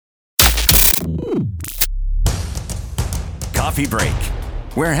Coffee Break,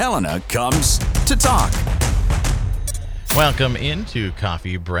 where Helena comes to talk. Welcome into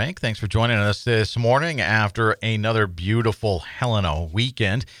Coffee Break. Thanks for joining us this morning after another beautiful Helena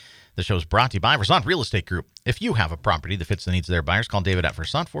weekend. The show is brought to you by Versant Real Estate Group. If you have a property that fits the needs of their buyers, call David at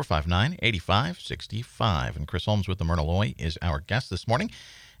Versant, 459-8565. And Krys Holmes with the Myrna Loy is our guest this morning.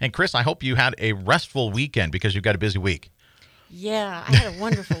 And Krys, I hope you had a restful weekend because you've got a busy week. Yeah, I had a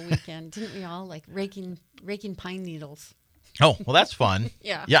wonderful weekend. Didn't we all? Like raking pine needles. Oh, well, that's fun.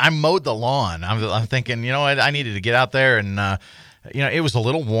 Yeah. Yeah, I mowed the lawn. I'm thinking, you know what, I needed to get out there and, it was a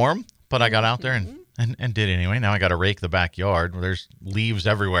little warm, but I got out there and did anyway. Now I got to rake the backyard. There's leaves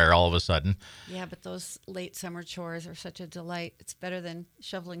everywhere all of a sudden. Yeah, but those late summer chores are such a delight. It's better than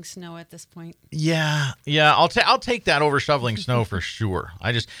shoveling snow at this point. Yeah. I'll take that over shoveling snow for sure.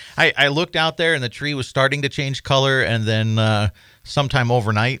 I looked out there and the tree was starting to change color, and then sometime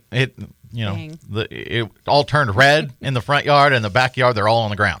overnight it all turned red in the front yard, and the backyard they're all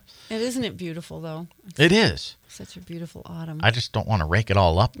on the ground. Isn't it beautiful though? It is. Such a beautiful autumn. I just don't want to rake it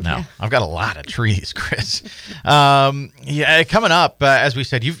all up now. Yeah. I've got a lot of trees, Krys. Coming up, as we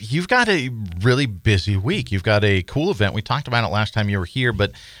said, you've got a really busy week. You've got a cool event. We talked about it last time you were here,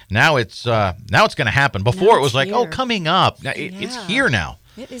 but now it's going to happen. Before it was like, coming up. It's here now.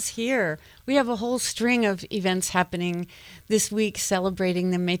 It is here. We have a whole string of events happening this week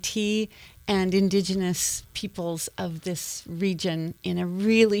celebrating the Métis and Indigenous peoples of this region in a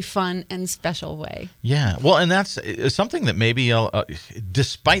really fun and special way. Yeah, well, and that's something that maybe,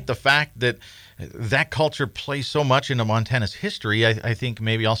 despite the fact that that culture plays so much into Montana's history, I think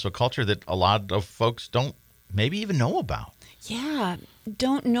maybe also a culture that a lot of folks don't maybe even know about. Yeah,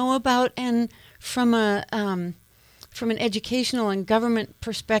 don't know about, and from an educational and government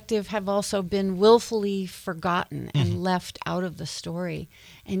perspective, have also been willfully forgotten and left out of the story,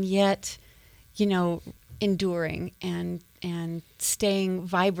 and yet, enduring and staying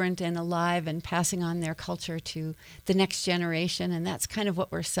vibrant and alive and passing on their culture to the next generation. And that's kind of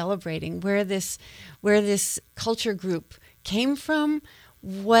what we're celebrating, where this culture group came from,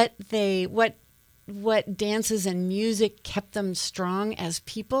 what dances and music kept them strong as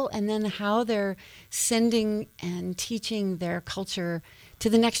people, and then how they're sending and teaching their culture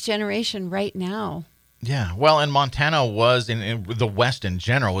to the next generation right now. Yeah, well, and Montana was, in the West in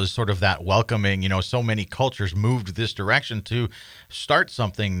general, is sort of that welcoming, so many cultures moved this direction to start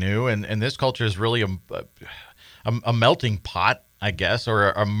something new, and this culture is really a melting pot, I guess, or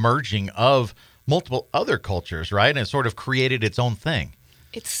a merging of multiple other cultures, right? And it sort of created its own thing.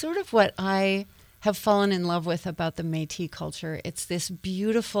 It's sort of what I have fallen in love with about the Métis culture. It's this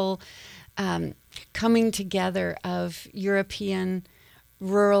beautiful coming together of European,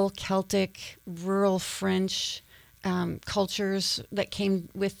 rural Celtic, rural French cultures that came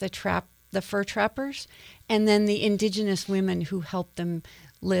with the fur trappers, and then the indigenous women who helped them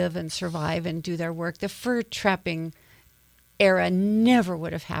live and survive and do their work. The fur trapping era never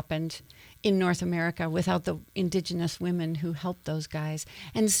would have happened in North America without the indigenous women who helped those guys.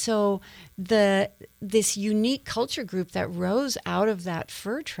 And so this unique culture group that rose out of that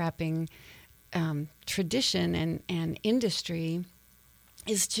fur trapping tradition and industry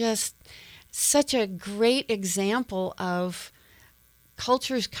is just such a great example of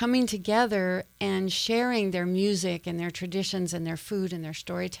cultures coming together and sharing their music and their traditions and their food and their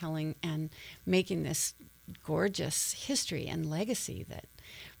storytelling and making this gorgeous history and legacy that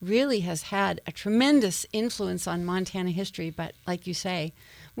really has had a tremendous influence on Montana history. But like you say,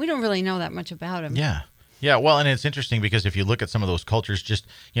 we don't really know that much about them. Yeah, well, and it's interesting because if you look at some of those cultures, just,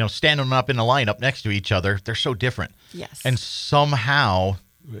 standing up in a line up next to each other, they're so different. Yes. And somehow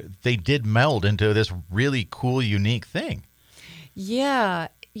they did meld into this really cool, unique thing. Yeah,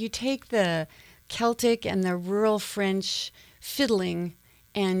 you take the Celtic and the rural French fiddling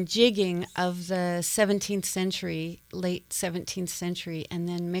and jigging of the 17th century, late 17th century, and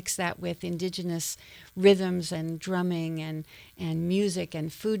then mix that with indigenous rhythms and drumming and music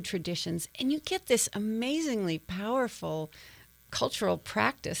and food traditions, and you get this amazingly powerful cultural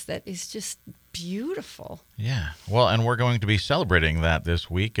practice that is just beautiful. Yeah. Well, and we're going to be celebrating that this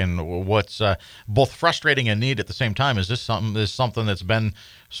week, and what's both frustrating and neat at the same time is this something that's been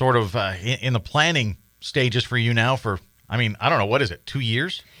sort of in the planning stages for you now for, I don't know, what is it, 2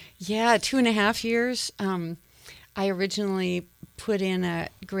 years? Yeah, 2.5 years. I originally put in a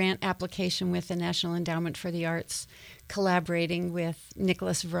grant application with the National Endowment for the Arts, collaborating with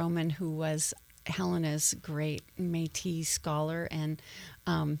Nicholas Vroman, who was Helena's great Métis scholar and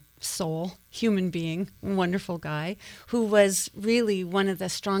soul, human being, wonderful guy, who was really one of the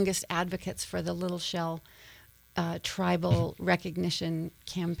strongest advocates for the Little Shell tribal recognition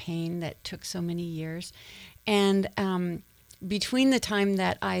campaign that took so many years. And between the time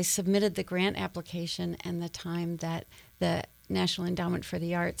that I submitted the grant application and the time that the National Endowment for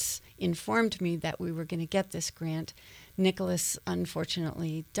the Arts informed me that we were going to get this grant, Nicholas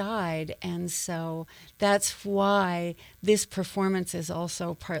unfortunately died. And so that's why this performance is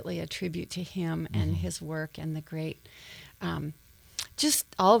also partly a tribute to him and his work and the great, just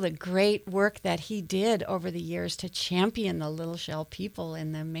all the great work that he did over the years to champion the Little Shell people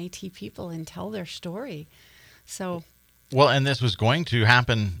and the Métis people and tell their story. So, well, and this was going to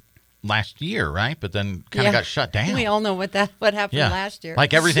happen last year, right? But then kind of got shut down. We all know what happened last year.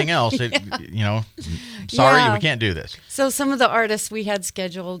 Like everything else, sorry, we can't do this. So some of the artists we had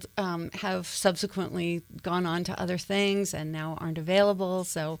scheduled have subsequently gone on to other things and now aren't available.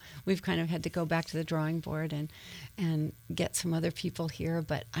 So we've kind of had to go back to the drawing board and get some other people here.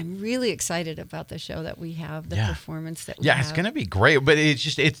 But I'm really excited about the show that we have, the performance that we have. Yeah, it's going to be great. But it's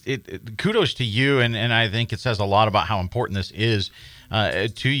just, it kudos to you. And I think it says a lot about how important this is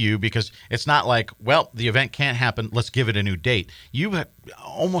to you, because it's not like, well, the event can't happen, let's give it a new date. You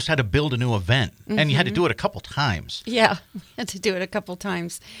almost had to build a new event, and you had to do it a couple times. Yeah, we had to do it a couple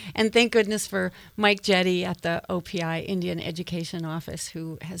times. And thank goodness for Mike Jetty at the OPI Indian Education Office,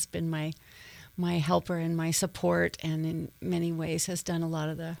 who has been my helper and my support, and in many ways has done a lot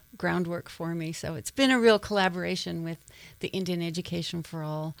of the groundwork for me. So it's been a real collaboration with the Indian Education for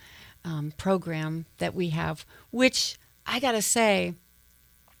All program that we have, which I got to say,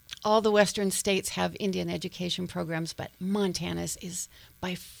 all the Western states have Indian education programs, but Montana's is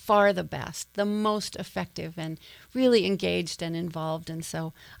by far the best, the most effective, and really engaged and involved. And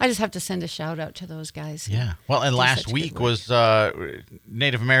so I just have to send a shout out to those guys. Yeah. Well, and last week was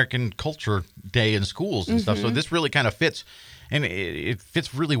Native American Culture Day in schools and stuff. So this really kind of fits. And it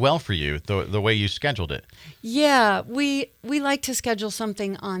fits really well for you, the way you scheduled it. Yeah, we like to schedule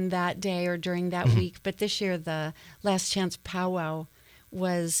something on that day or during that week. But this year, the Last Chance Powwow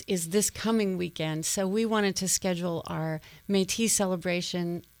is this coming weekend. So we wanted to schedule our Métis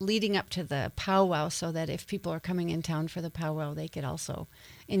celebration leading up to the powwow, so that if people are coming in town for the powwow, they could also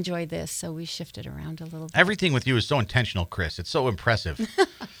enjoy this. So we shifted around a little bit. Everything with you is so intentional, Krys. It's so impressive.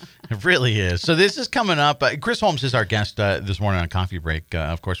 It really is. So this is coming up. Krys Holmes is our guest this morning on Coffee Break,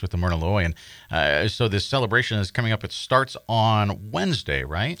 of course, with the Myrna Loy. And so this celebration is coming up. It starts on Wednesday,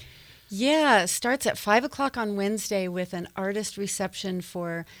 right? Yeah, it starts at 5 o'clock on Wednesday with an artist reception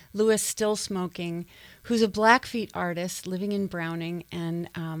for Louis Stillsmoking, who's a Blackfeet artist living in Browning, and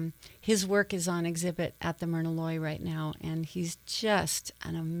his work is on exhibit at the Myrna Loy right now, and he's just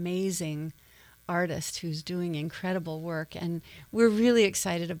an amazing artist who's doing incredible work, and we're really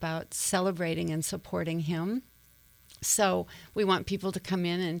excited about celebrating and supporting him. So we want people to come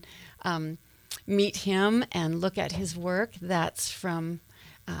in and meet him and look at his work. That's from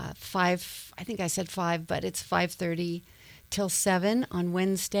 5, I think I said 5, but it's 5:30 till 7 on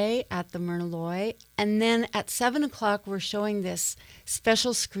Wednesday at the Myrna Loy. And then at 7 o'clock, we're showing this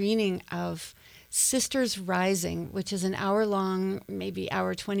special screening of Sisters Rising, which is an hour-long, maybe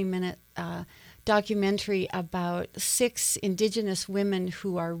hour, 20-minute documentary about 6 Indigenous women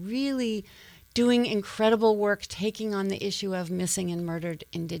who are really doing incredible work taking on the issue of missing and murdered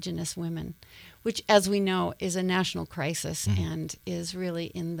Indigenous women, which, as we know, is a national crisis and is really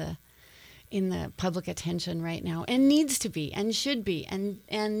in the public attention right now, and needs to be and should be.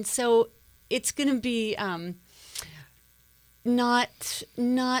 And so it's going to be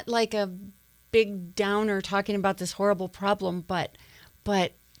not like a big downer talking about this horrible problem, but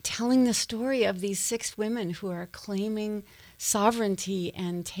telling the story of these 6 women who are claiming sovereignty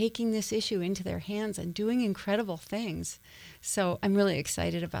and taking this issue into their hands and doing incredible things. So I'm really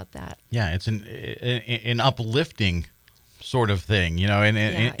excited about that. Yeah, it's an uplifting sort of thing, and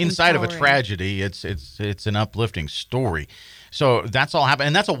inside of a tragedy, it's an uplifting story. So that's all happening,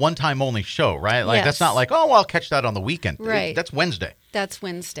 and that's a one-time only show, right? Like That's not like, I'll catch that on the weekend. Right. That's Wednesday. That's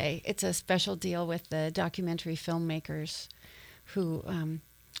Wednesday. It's a special deal with the documentary filmmakers who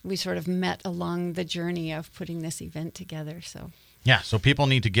we sort of met along the journey of putting this event together. So people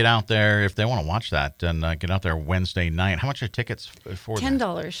need to get out there if they want to watch that, and get out there Wednesday night. How much are tickets for that?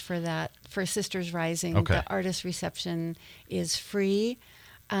 $10 for that, for Sisters Rising. Okay. The artist reception is free.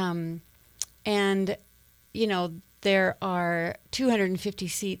 And, there are 250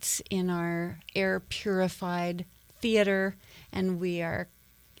 seats in our air-purified theater, and we are,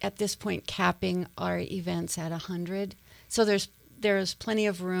 at this point, capping our events at 100. So there's plenty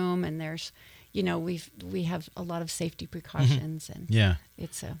of room, and there's, we have a lot of safety precautions, and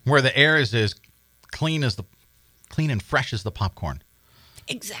it's where the air is clean and fresh as the popcorn.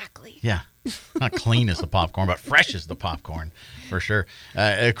 Exactly. Yeah. Not clean as the popcorn, but fresh as the popcorn, for sure.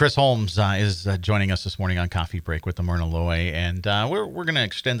 Krys Holmes is joining us this morning on Coffee Break with the Myrna Loy, and we're going to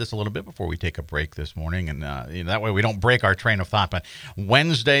extend this a little bit before we take a break this morning, and that way we don't break our train of thought. But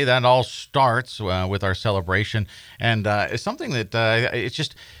Wednesday, that all starts with our celebration, and it's something that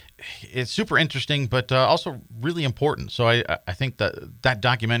it's super interesting, but also really important. So I think that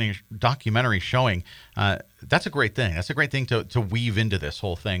documentary showing, that's a great thing. That's a great thing to weave into this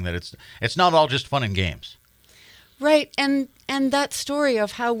whole thing, that it's not all just fun and games. Right. And that story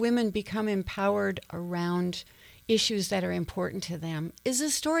of how women become empowered around issues that are important to them is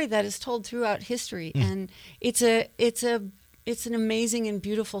a story that is told throughout history. And it's an amazing and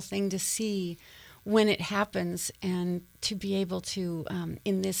beautiful thing to see when it happens, and to be able to,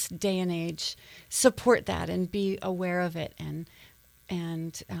 in this day and age, support that and be aware of it, and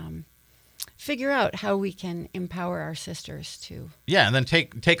figure out how we can empower our sisters to. Yeah, and then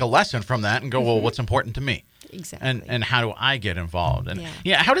take a lesson from that and go, well, what's important to me? Exactly. And how do I get involved? And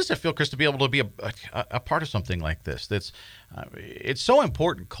how does it feel, Krys, to be able to be a part of something like this? That's it's so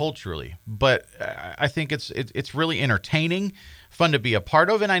important culturally, but I think it's really entertaining, fun to be a part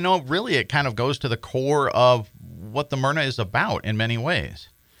of, and I know really it kind of goes to the core of what the Myrna is about in many ways.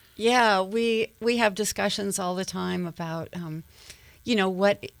 Yeah, we have discussions all the time about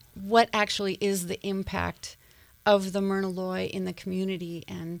what actually is the impact of the Myrna Loy in the community,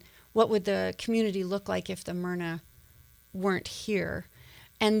 and what would the community look like if the Myrna weren't here.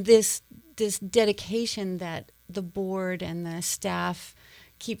 And this dedication that the board and the staff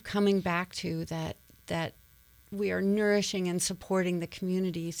keep coming back to, that we are nourishing and supporting the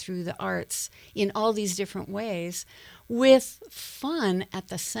community through the arts in all these different ways, with fun at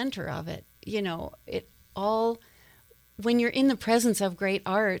the center of it. It all, when you're in the presence of great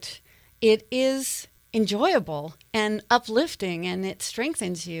art, it is enjoyable and uplifting, and it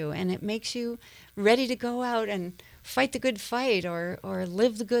strengthens you, and it makes you ready to go out and fight the good fight, or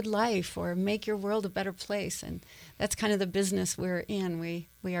live the good life, or make your world a better place. And that's kind of the business we're in. We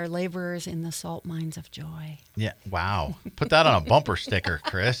are laborers in the salt mines of joy. Yeah, wow. Put that on a bumper sticker,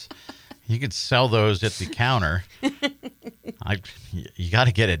 Krys. You could sell those at the counter. You got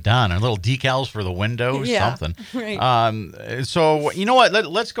to get it done. And little decals for the window, something. Right. So you know what?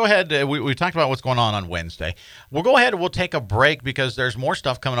 Let's go ahead. We talked about what's going on Wednesday. We'll go ahead and we'll take a break, because there's more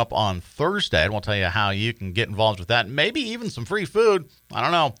stuff coming up on Thursday, and we'll tell you how you can get involved with that. Maybe even some free food. I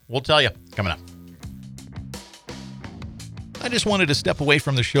don't know. We'll tell you coming up. I just wanted to step away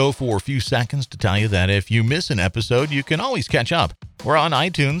from the show for a few seconds to tell you that if you miss an episode, you can always catch up. We're on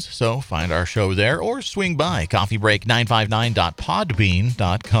iTunes, so find our show there, or swing by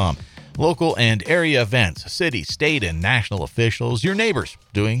coffeebreak959.podbean.com. Local and area events, city, state, and national officials, your neighbors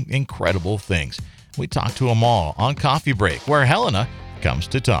doing incredible things. We talk to them all on Coffee Break, where Helena comes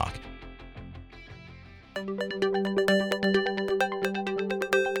to talk.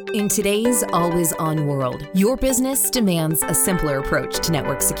 In today's always-on world, your business demands a simpler approach to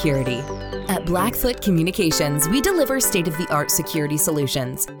network security. At Blackfoot Communications, we deliver state-of-the-art security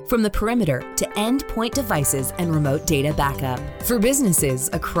solutions, from the perimeter to endpoint devices and remote data backup, for businesses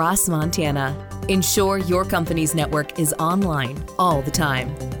across Montana. Ensure your company's network is online all the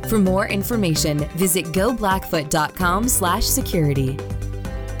time. For more information, visit goblackfoot.com/security.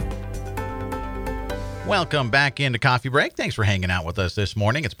 Welcome back into Coffee Break. Thanks for hanging out with us this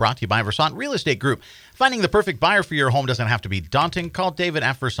morning. It's brought to you by Versant Real Estate Group. Finding the perfect buyer for your home doesn't have to be daunting. Call David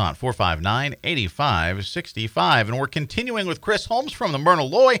at Versant, 459-8565. And we're continuing with Krys Holmes from the Myrna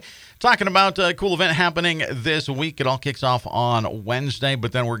Loy, talking about a cool event happening this week. It all kicks off on Wednesday,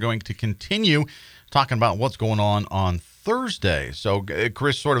 but then we're going to continue talking about what's going on Thursday. So,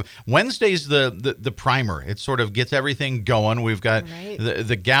 Krys, sort of Wednesday's the primer. It sort of gets everything going. We've got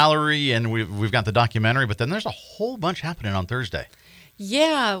the gallery, and we've got the documentary, but then there's a whole bunch happening on Thursday.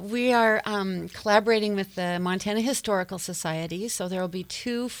 Yeah, we are collaborating with the Montana Historical Society. So there will be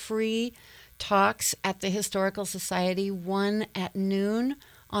 2 free talks at the Historical Society, one at noon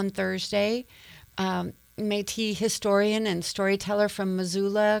on Thursday. Métis historian and storyteller from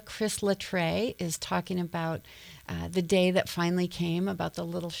Missoula, Chris Latray, is talking about the day that finally came, about the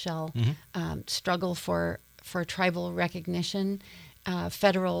Little Shell struggle for tribal recognition,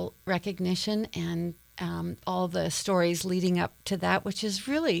 federal recognition, and all the stories leading up to that, which is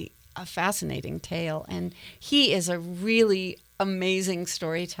really a fascinating tale. And he is a really amazing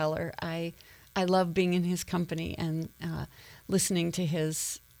storyteller. I love being in his company and listening to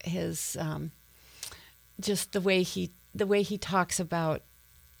his just the way he talks about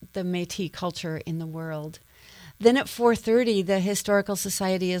the Métis culture in the world. Then at 4:30, the Historical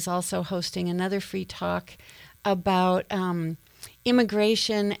Society is also hosting another free talk about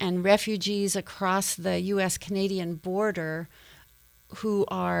immigration and refugees across the U.S.-Canadian border who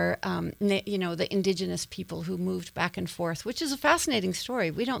are, the indigenous people who moved back and forth, which is a fascinating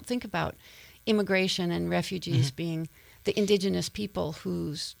story. We don't think about immigration and refugees being the indigenous people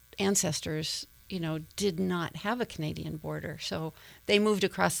whose ancestors, did not have a Canadian border. So they moved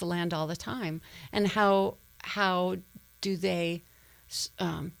across the land all the time. And how do they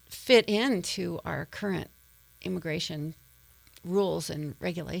fit into our current immigration rules and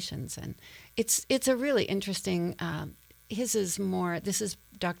regulations? And it's a really interesting. This is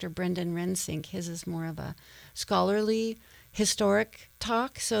Dr. Brendan Rensink. His is more of a scholarly, historic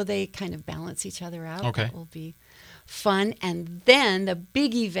talk, so they kind of balance each other out. Okay. That will be fun. And then the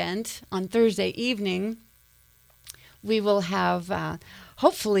big event on Thursday evening, we will have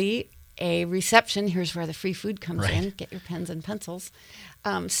hopefully a reception. Here's where the free food comes in. Get your pens and pencils.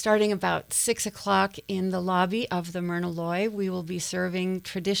 Starting about 6 o'clock in the lobby of the Myrna Loy, we will be serving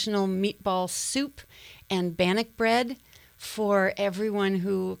traditional meatball soup and bannock bread for everyone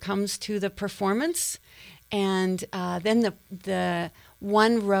who comes to the performance. And then the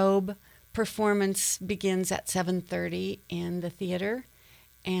one robe performance begins at 7:30 in the theater.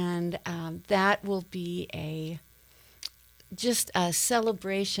 And that will be just a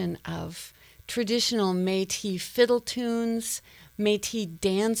celebration of traditional Métis fiddle tunes, Métis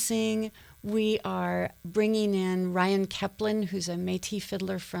dancing. We are bringing in Ryan Keplin, who's a Métis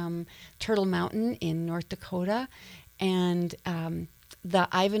fiddler from Turtle Mountain in North Dakota, and the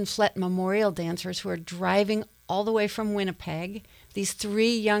Ivan Flett Memorial Dancers, who are driving all the way from Winnipeg. These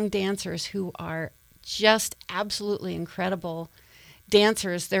 3 young dancers who are just absolutely incredible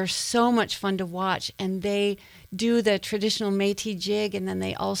dancers. They're so much fun to watch, and they do the traditional Métis jig, and then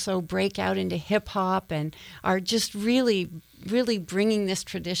they also break out into hip hop and are just really, really bringing this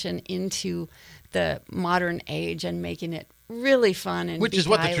tradition into the modern age and making it really fun and which is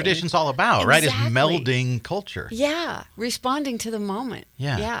what the tradition's all about, right? Is melding culture. Yeah, responding to the moment.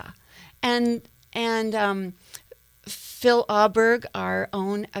 Yeah. And Phil Auberg, our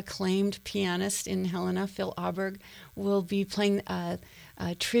own acclaimed pianist in Helena, Phil Auberg, will be playing a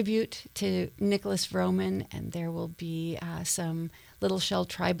tribute to Nicholas Vroman, and there will be some Little Shell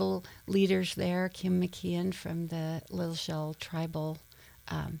tribal leaders there. Kim McKeon from the Little Shell Tribal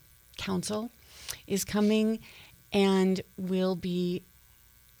Council is coming, and we'll be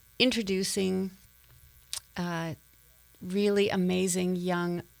introducing a really amazing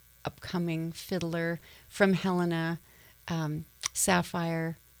young upcoming fiddler from Helena,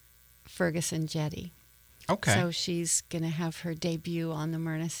 Sapphire Ferguson Jetty. Okay. So she's going to have her debut on the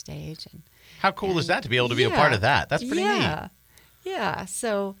Myrna stage. And how cool is that to be able to be a part of that? That's pretty neat. Yeah.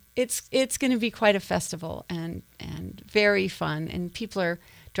 So it's going to be quite a festival and very fun. And people are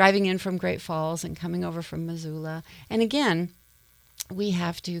driving in from Great Falls and coming over from Missoula. And again, we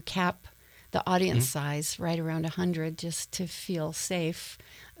have to cap the audience size right around 100 just to feel safe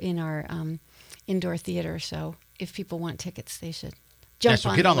in our indoor theater. So if people want tickets, they should jump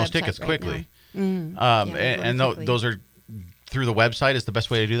on get on the those website tickets right quickly. now. And quickly. those are through the website is the best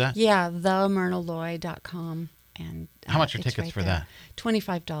way to do that? Yeah, themyrnaloy.com. And how much are it's tickets right for there. that?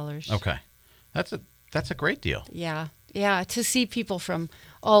 $25. Okay. That's a great deal. Yeah. To see people from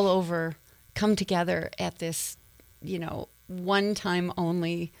all over come together at this, one time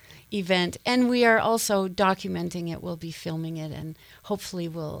only event. And we are also documenting it. We'll be filming it, and hopefully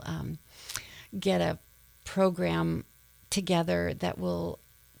we'll get a program together that will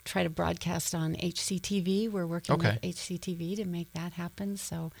try to broadcast on HCTV. We're working with HCTV to make that happen.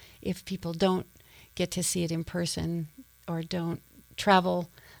 So if people don't get to see it in person or don't travel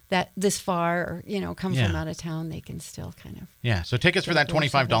this far or, come from out of town, they can still kind of. Yeah, so tickets for that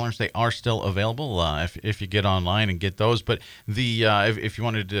 $25, they are still available if you get online and get those. But if you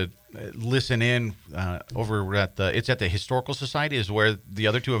wanted to listen in over at it's at the Historical Society is where the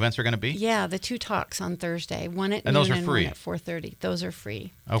other 2 events are going to be? Yeah, the 2 talks on Thursday, one at noon those are and free. one at 4:30. Those are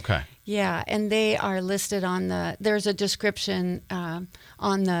free. Okay. Yeah, and they are listed there's a description on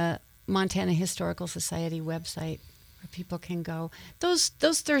the Montana Historical Society website where people can go. Those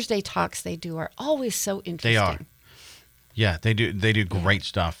Thursday talks they do are always so interesting. They are. Yeah, they do great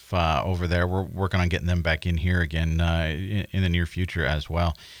stuff over there. We're working on getting them back in here again in the near future as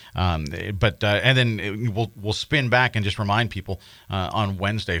well. And then we'll spin back and just remind people on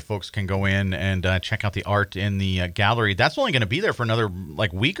Wednesday, folks can go in and check out the art in the gallery. That's only going to be there for another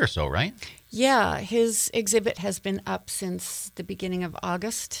week or so, right? Yeah, his exhibit has been up since the beginning of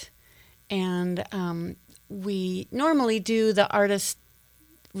August, and we normally do the artist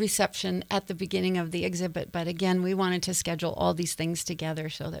reception at the beginning of the exhibit, but again, we wanted to schedule all these things together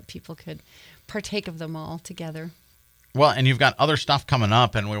so that people could partake of them all together. Well, and you've got other stuff coming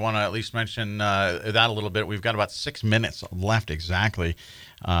up, and we want to at least mention that a little bit. We've got about 6 minutes left exactly.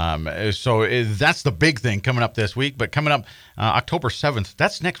 That's the big thing coming up this week. But coming up October 7th,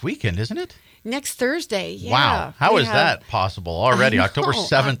 that's next weekend, isn't it? Next Thursday, yeah. Wow. How is that possible already? October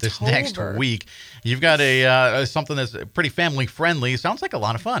 7th is next week. You've got something that's pretty family-friendly. Sounds like a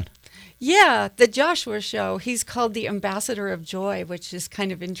lot of fun. Yeah, the Joshua Show. He's called the Ambassador of Joy, which is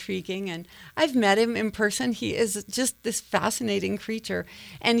kind of intriguing. And I've met him in person. He is just this fascinating creature.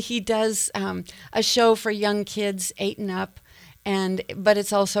 And he does a show for young kids, 8 and up. But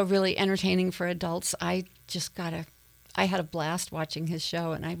it's also really entertaining for adults. I had a blast watching his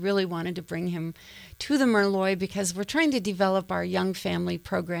show, and I really wanted to bring him to the Myrna Loy because we're trying to develop our young family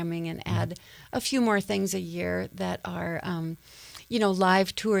programming and add a few more things a year that are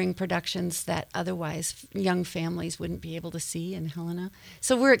live touring productions that otherwise young families wouldn't be able to see in Helena.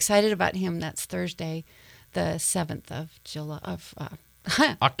 So we're excited about him. That's Thursday, the 7th of July.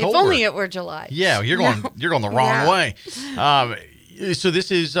 October. If only it were July. Yeah, you're going the wrong way. So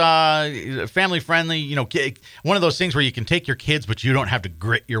this is family friendly. One of those things where you can take your kids, but you don't have to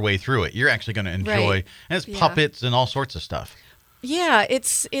grit your way through it. You're actually going to enjoy. Right. And it's puppets and all sorts of stuff. Yeah,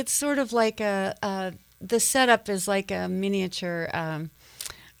 it's sort of like the setup is like a miniature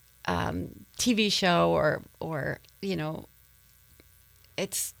TV show, or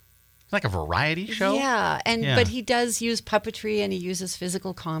it's like a variety show. Yeah, but he does use puppetry and he uses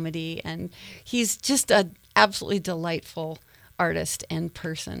physical comedy, and he's just an absolutely delightful artist and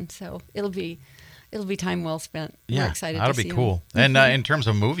person. So it'll be time well spent. Yeah, we're excited. That'll to be see cool. Him. And in terms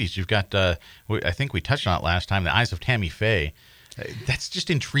of movies, you've got I think we touched on it last time, The Eyes of Tammy Faye. That's just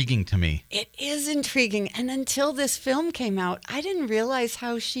intriguing to me. It is intriguing. And until this film came out, I didn't realize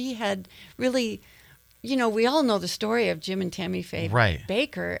how she had really, we all know the story of Jim and Tammy Faye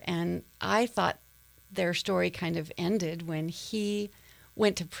Baker. And I thought their story kind of ended when he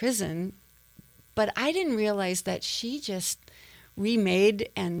went to prison. But I didn't realize that she just remade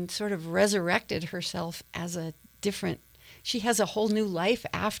and sort of resurrected herself as she has a whole new life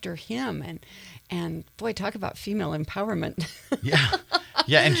after him. And boy, talk about female empowerment.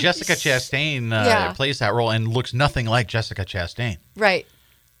 Yeah, and Jessica Chastain plays that role and looks nothing like Jessica Chastain. Right.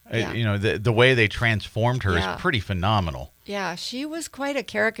 The way they transformed her is pretty phenomenal. Yeah, she was quite a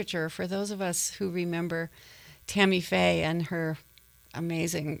caricature for those of us who remember Tammy Faye and her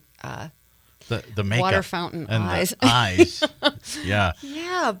amazing the makeup water fountain and eyes. The eyes. Yeah.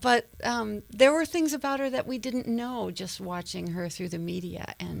 Yeah, but there were things about her that we didn't know just watching her through the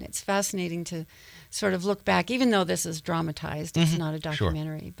media, and it's fascinating to sort of look back, even though this is dramatized. It's not a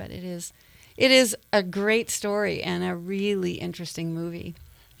documentary, but it is a great story and a really interesting movie.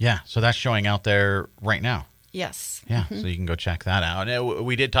 Yeah, so that's showing out there right now. Yes. Yeah, so you can go check that out.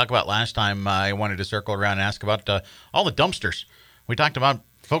 We did talk about last time, I wanted to circle around and ask about all the dumpsters. We talked about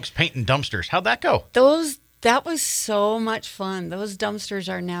folks painting dumpsters. How'd that go? That was so much fun. Those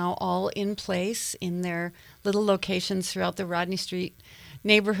dumpsters are now all in place in their little locations throughout the Rodney Street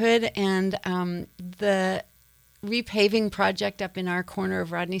neighborhood. And the repaving project up in our corner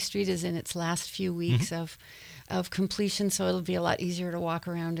of Rodney Street is in its last few weeks of completion. So it'll be a lot easier to walk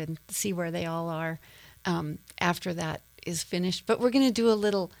around and see where they all are after that is finished. But we're going to do a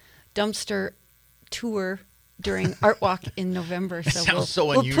little dumpster tour during Art Walk in November. So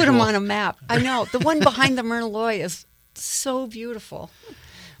we'll put them on a map. I know. The one behind the Myrna Loy is so beautiful.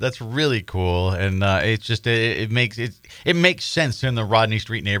 That's really cool. And it's just, it makes sense in the Rodney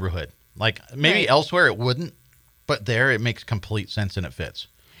Street neighborhood. Like maybe elsewhere it wouldn't, but there it makes complete sense and it fits.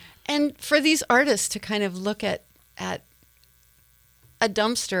 And for these artists to kind of look at a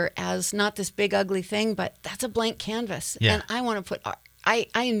dumpster as not this big ugly thing, but that's a blank canvas. Yeah. And I want to put I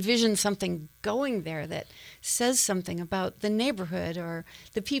envision something going there that says something about the neighborhood or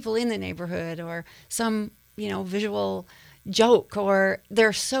the people in the neighborhood or some, visual joke, or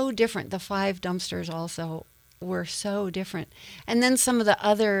they're so different. The 5 dumpsters also were so different. And then some of the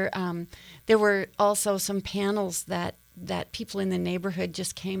other, there were also some panels that people in the neighborhood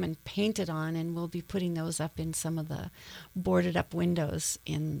just came and painted on, and we'll be putting those up in some of the boarded up windows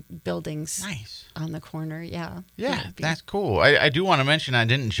in buildings on the corner. Yeah, that's cool. I do want to mention, I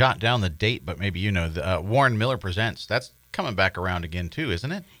didn't jot down the date, but maybe the Warren Miller Presents, that's coming back around again too,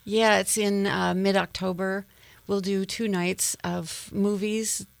 isn't it? Yeah, it's in mid-October. We'll do 2 nights of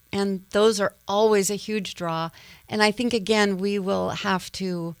movies, and those are always a huge draw. And I think, again, we will have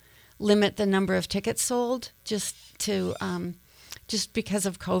to limit the number of tickets sold just because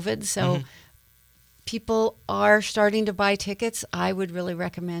of COVID. So people are starting to buy tickets. I would really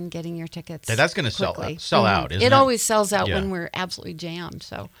recommend getting your tickets. That's going to sell out, isn't it? It always sells out when we're absolutely jammed.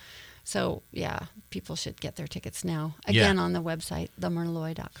 So So, yeah, people should get their tickets now. Again, on the website,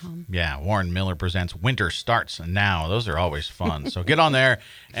 themyrnaloy.com. Yeah, Warren Miller presents Winter Starts Now. Those are always fun. So get on there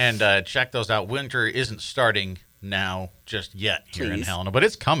and check those out. Winter isn't starting now just yet here in Helena, but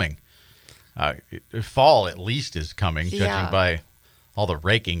it's coming. Fall at least is coming, judging by all the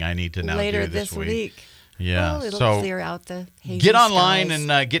raking I need to now Later do this week. Yeah, well, it'll so clear out the hazy get online skies.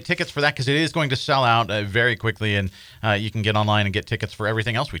 and get tickets for that because it is going to sell out very quickly, and you can get online and get tickets for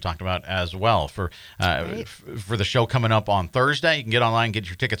everything else we talked about as well. For the show coming up on Thursday, you can get online and get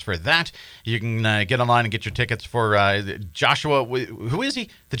your tickets for that. You can get online and get your tickets for Joshua. Who is he?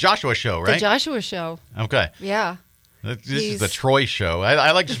 The Joshua Show, right? The Joshua Show. Okay. Yeah. This is the Troy Show.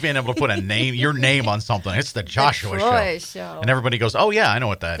 I like just being able to put your name on something. It's the Joshua Troy Show. And everybody goes, oh, yeah, I know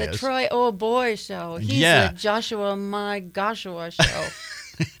what that is. The Troy, oh boy Show. He's the Joshua, my Goshua Show.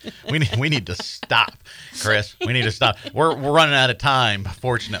 We need to stop, Krys. We need to stop. We're running out of time,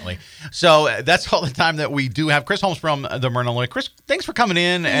 fortunately. So that's all the time that we do have. Krys Holmes from the Myrna Loy. Krys, thanks for coming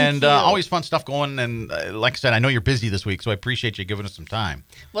in, and always fun stuff going. And like I said, I know you're busy this week, so I appreciate you giving us some time.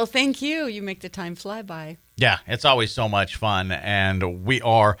 Well, thank you. You make the time fly by. Yeah, it's always so much fun, and we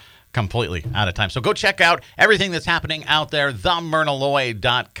are completely out of time. So go check out everything that's happening out there,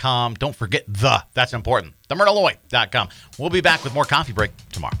 themyrnaloy.com. Don't forget that's important, themyrnaloy.com. We'll be back with more Coffee Break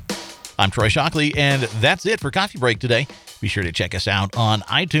tomorrow. I'm Troy Shockley, and that's it for Coffee Break today. Be sure to check us out on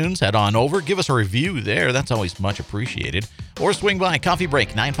iTunes. Head on over, give us a review there. That's always much appreciated. Or swing by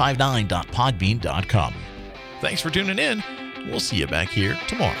coffeebreak959.podbean.com. Thanks for tuning in. We'll see you back here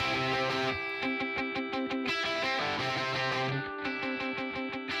tomorrow.